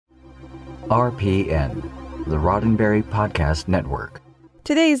RPN, the Roddenberry Podcast Network.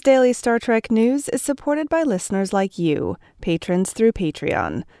 Today's daily Star Trek news is supported by listeners like you, patrons through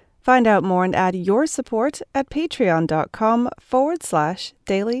Patreon. Find out more and add your support at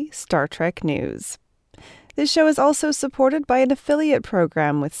patreon.com/daily Star Trek news. This show is also supported by an affiliate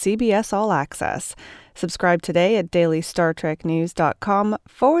program with CBS All Access. Subscribe today at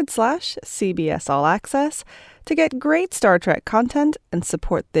dailystartreknews.com/CBS All Access to get great Star Trek content and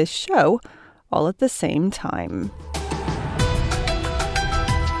support this show all at the same time.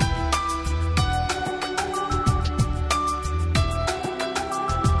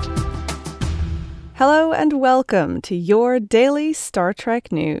 Hello and welcome to your daily Star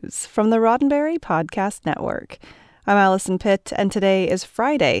Trek news from the Roddenberry Podcast Network. I'm Alison Pitt, and today is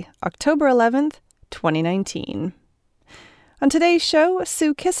Friday, October 11th, 2019. On today's show,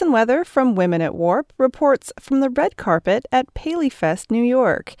 Sue Kissenweather from Women at Warp reports from the red carpet at PaleyFest, New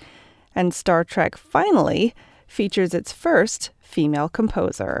York. And Star Trek finally features its first female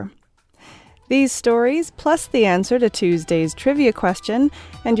composer. These stories, plus the answer to Tuesday's trivia question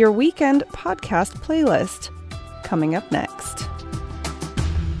and your weekend podcast playlist, coming up next.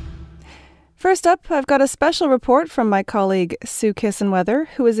 First up, I've got a special report from my colleague Sue Kissenweather,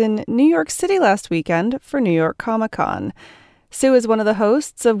 who was in New York City last weekend for New York Comic-Con. Sue is one of the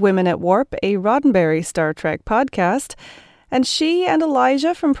hosts of Women at Warp, a Roddenberry Star Trek podcast, and she and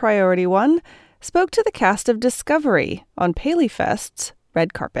Elijah from Priority One spoke to the cast of Discovery on PaleyFest's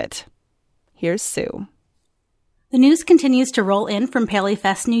red carpet. Here's Sue. The news continues to roll in from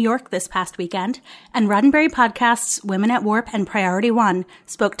PaleyFest, New York this past weekend, and Roddenberry Podcast's Women at Warp and Priority One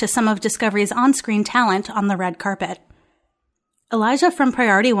spoke to some of Discovery's on-screen talent on the red carpet. Elijah from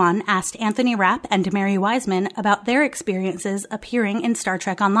Priority One asked Anthony Rapp and Mary Wiseman about their experiences appearing in Star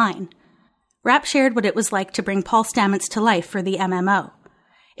Trek Online. Rapp shared what it was like to bring Paul Stamets to life for the MMO.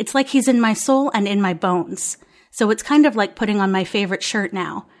 "It's like he's in my soul and in my bones, so it's kind of like putting on my favorite shirt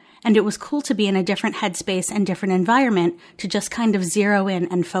now. And it was cool to be in a different headspace and different environment to just kind of zero in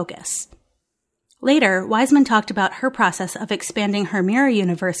and focus." Later, Wiseman talked about her process of expanding her Mirror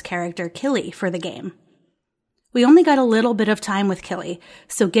Universe character, Killy, for the game. "We only got a little bit of time with Killy,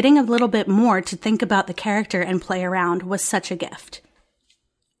 so getting a little bit more to think about the character and play around was such a gift."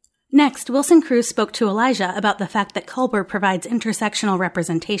 Next, Wilson Cruz spoke to Elijah about the fact that Culber provides intersectional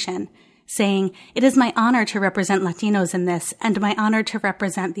representation, saying, "It is my honor to represent Latinos in this, and my honor to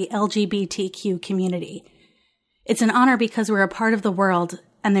represent the LGBTQ community. It's an honor because we're a part of the world,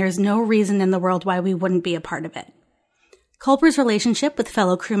 and there is no reason in the world why we wouldn't be a part of it." Culber's relationship with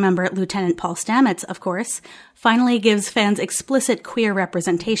fellow crew member Lieutenant Paul Stamets, of course, finally gives fans explicit queer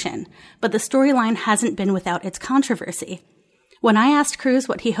representation, but the storyline hasn't been without its controversy. When I asked Cruz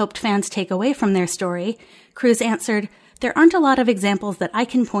what he hoped fans take away from their story, Cruz answered, "There aren't a lot of examples that I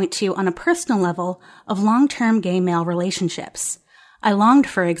can point to on a personal level of long-term gay-male relationships. I longed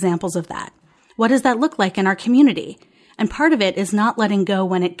for examples of that. What does that look like in our community? And part of it is not letting go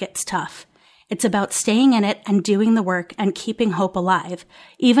when it gets tough. It's about staying in it and doing the work and keeping hope alive,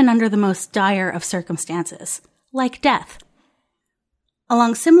 even under the most dire of circumstances, like death."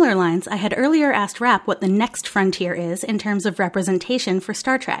 Along similar lines, I had earlier asked Rapp what the next frontier is in terms of representation for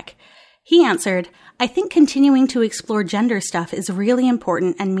Star Trek. He answered, "I think continuing to explore gender stuff is really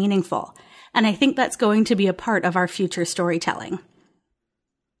important and meaningful, and I think that's going to be a part of our future storytelling."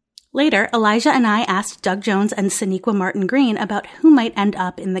 Later, Elijah and I asked Doug Jones and Sonequa Martin Green about who might end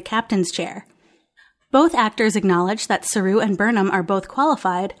up in the captain's chair. Both actors acknowledge that Saru and Burnham are both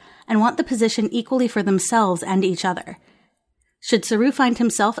qualified and want the position equally for themselves and each other. Should Saru find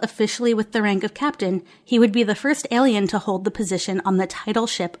himself officially with the rank of captain, he would be the first alien to hold the position on the title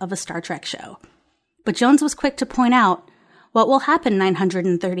ship of a Star Trek show. But Jones was quick to point out, what will happen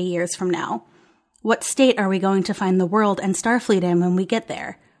 930 years from now? What state are we going to find the world and Starfleet in when we get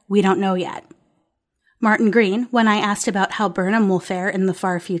there? We don't know yet. Martin Green, when I asked about how Burnham will fare in the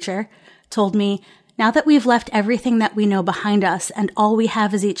far future, told me, "Now that we've left everything that we know behind us and all we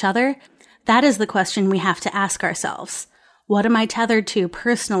have is each other, that is the question we have to ask ourselves. What am I tethered to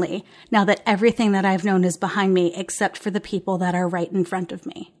personally now that everything that I've known is behind me except for the people that are right in front of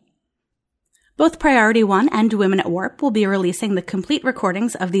me?" Both Priority One and Women at Warp will be releasing the complete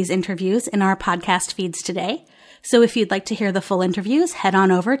recordings of these interviews in our podcast feeds today. So if you'd like to hear the full interviews, head on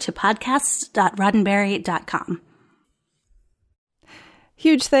over to podcasts.roddenberry.com.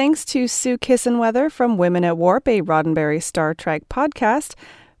 Huge thanks to Sue Kissenweather from Women at Warp, a Roddenberry Star Trek podcast,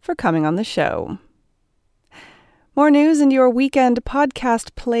 for coming on the show. More news in your weekend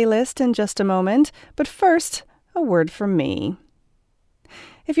podcast playlist in just a moment, but first, a word from me.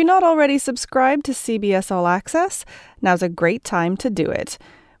 If you're not already subscribed to CBS All Access, now's a great time to do it.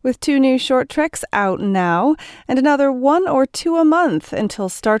 With 2 new short treks out now, and another 1 or 2 a month until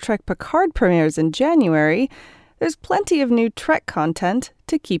Star Trek Picard premieres in January, there's plenty of new Trek content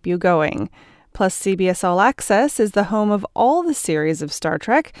to keep you going. Plus, CBS All Access is the home of all the series of Star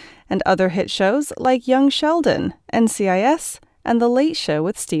Trek and other hit shows like Young Sheldon, NCIS, and The Late Show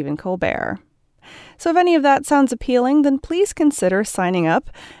with Stephen Colbert. So if any of that sounds appealing, then please consider signing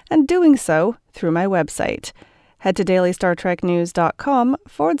up and doing so through my website. Head to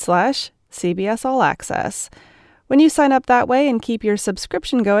dailystartreknews.com/CBS All Access. When you sign up that way and keep your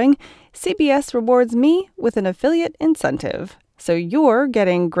subscription going, CBS rewards me with an affiliate incentive. So you're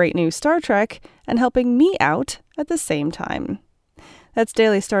getting great new Star Trek and helping me out at the same time. That's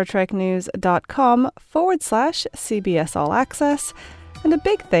dailystartreknews.com/CBS All Access. And a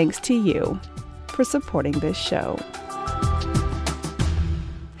big thanks to you for supporting this show.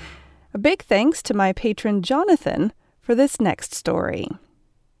 A big thanks to my patron Jonathan for this next story.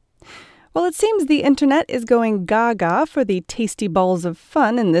 Well, it seems the internet is going gaga for the tasty balls of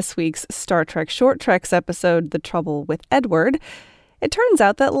fun in this week's Star Trek Short Treks episode, The Trouble with Edward. It turns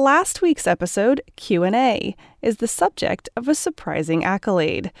out that last week's episode, Q&A, is the subject of a surprising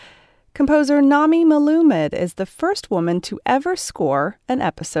accolade. Composer Nami Malumid is the first woman to ever score an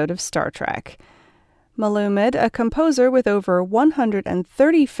episode of Star Trek. Malumid, a composer with over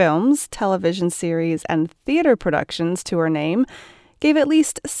 130 films, television series, and theater productions to her name, gave at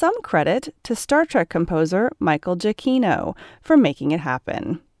least some credit to Star Trek composer Michael Giacchino for making it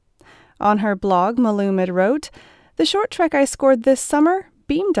happen. On her blog, Malumid wrote, "The short trek I scored this summer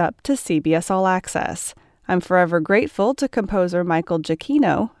beamed up to CBS All Access. I'm forever grateful to composer Michael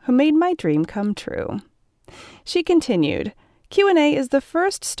Giacchino, who made my dream come true." She continued, "Q&A is the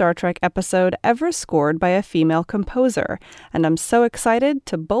first Star Trek episode ever scored by a female composer, and I'm so excited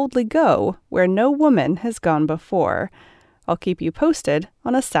to boldly go where no woman has gone before. I'll keep you posted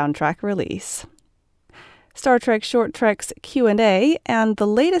on a soundtrack release." Star Trek Short Trek's Q&A and the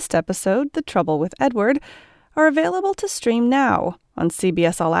latest episode, The Trouble with Edward, are available to stream now on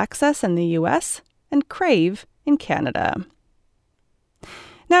CBS All Access in the US and Crave in Canada.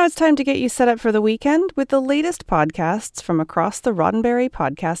 Now it's time to get you set up for the weekend with the latest podcasts from across the Roddenberry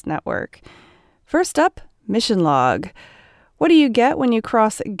Podcast Network. First up, Mission Log. What do you get when you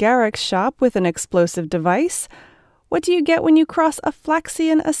cross Garak's shop with an explosive device? What do you get when you cross a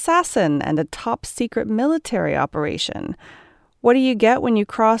Flaxian assassin and a top-secret military operation? What do you get when you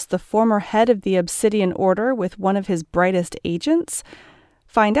cross the former head of the Obsidian Order with one of his brightest agents?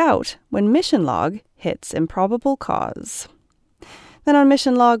 Find out when Mission Log hits Improbable Cause. Then on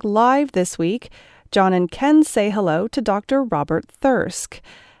Mission Log Live this week, John and Ken say hello to Dr. Robert Thirsk.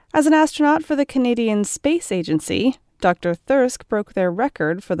 As an astronaut for the Canadian Space Agency, Dr. Thirsk broke their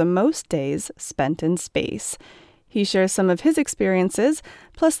record for the most days spent in space. He shares some of his experiences,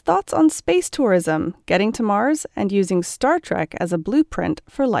 plus thoughts on space tourism, getting to Mars, and using Star Trek as a blueprint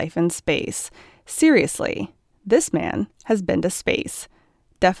for life in space. Seriously, this man has been to space.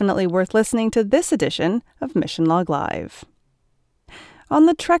 Definitely worth listening to this edition of Mission Log Live. On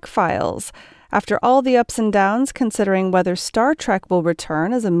the Trek Files, after all the ups and downs considering whether Star Trek will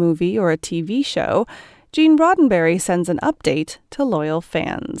return as a movie or a TV show, Gene Roddenberry sends an update to loyal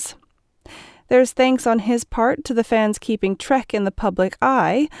fans. There's thanks on his part to the fans keeping Trek in the public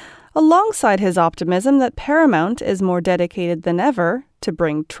eye, alongside his optimism that Paramount is more dedicated than ever to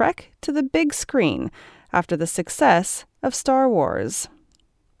bring Trek to the big screen after the success of Star Wars.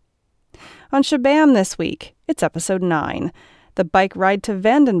 On Shabam this week, it's episode 9. The bike ride to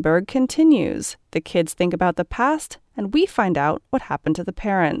Vandenberg continues. The kids think about the past, and we find out what happened to the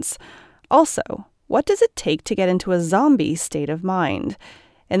parents. Also, what does it take to get into a zombie state of mind?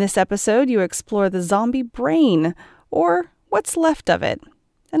 In this episode, you explore the zombie brain, or what's left of it.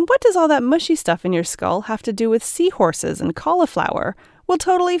 And what does all that mushy stuff in your skull have to do with seahorses and cauliflower? We'll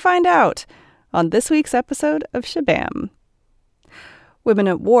totally find out on this week's episode of Shabam. Women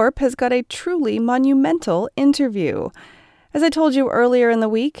at Warp has got a truly monumental interview. As I told you earlier in the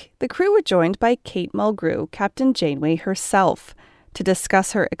week, the crew were joined by Kate Mulgrew, Captain Janeway herself, to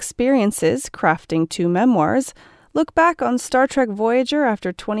discuss her experiences crafting 2 memoirs, look back on Star Trek Voyager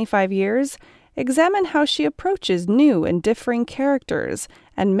after 25 years, examine how she approaches new and differing characters,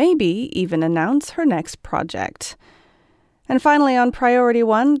 and maybe even announce her next project. And finally, on Priority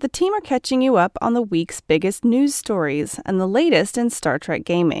 1, the team are catching you up on the week's biggest news stories and the latest in Star Trek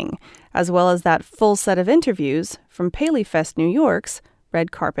gaming, as well as that full set of interviews from PaleyFest New York's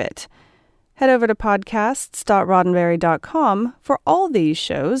Red Carpet. Head over to podcasts.roddenberry.com for all these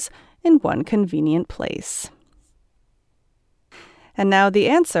shows in one convenient place. And now the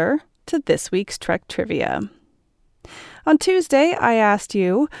answer to this week's Trek trivia. On Tuesday, I asked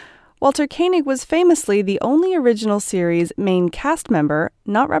you, Walter Koenig was famously the only original series main cast member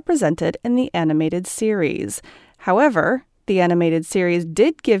not represented in the animated series. However, the animated series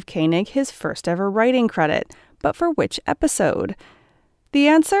did give Koenig his first ever writing credit, but for which episode? The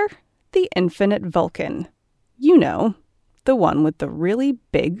answer? The Infinite Vulcan. You know, the one with the really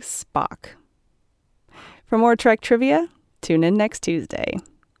big Spock. For more Trek trivia, tune in next Tuesday.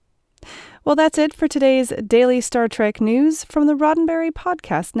 Well, that's it for today's Daily Star Trek News from the Roddenberry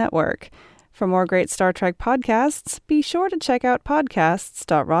Podcast Network. For more great Star Trek podcasts, be sure to check out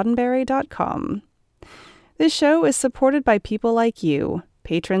podcasts.roddenberry.com. This show is supported by people like you,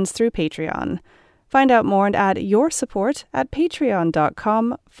 patrons through Patreon. Find out more and add your support at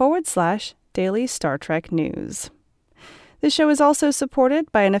patreon.com/Daily Star Trek News. This show is also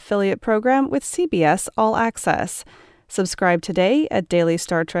supported by an affiliate program with CBS All Access. Subscribe today at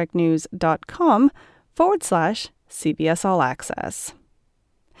dailystartreknews.com/CBS All Access.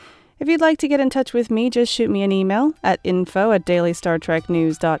 If you'd like to get in touch with me, just shoot me an email at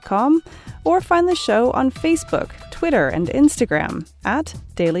info@dailystartreknews.com or find the show on Facebook, Twitter, and Instagram at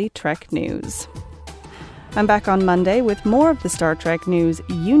Daily Trek News. I'm back on Monday with more of the Star Trek news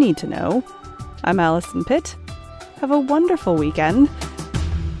you need to know. I'm Alison Pitt. Have a wonderful weekend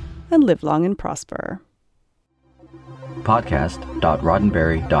and live long and prosper.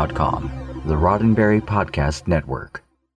 Podcast.roddenberry.com, the Roddenberry Podcast Network.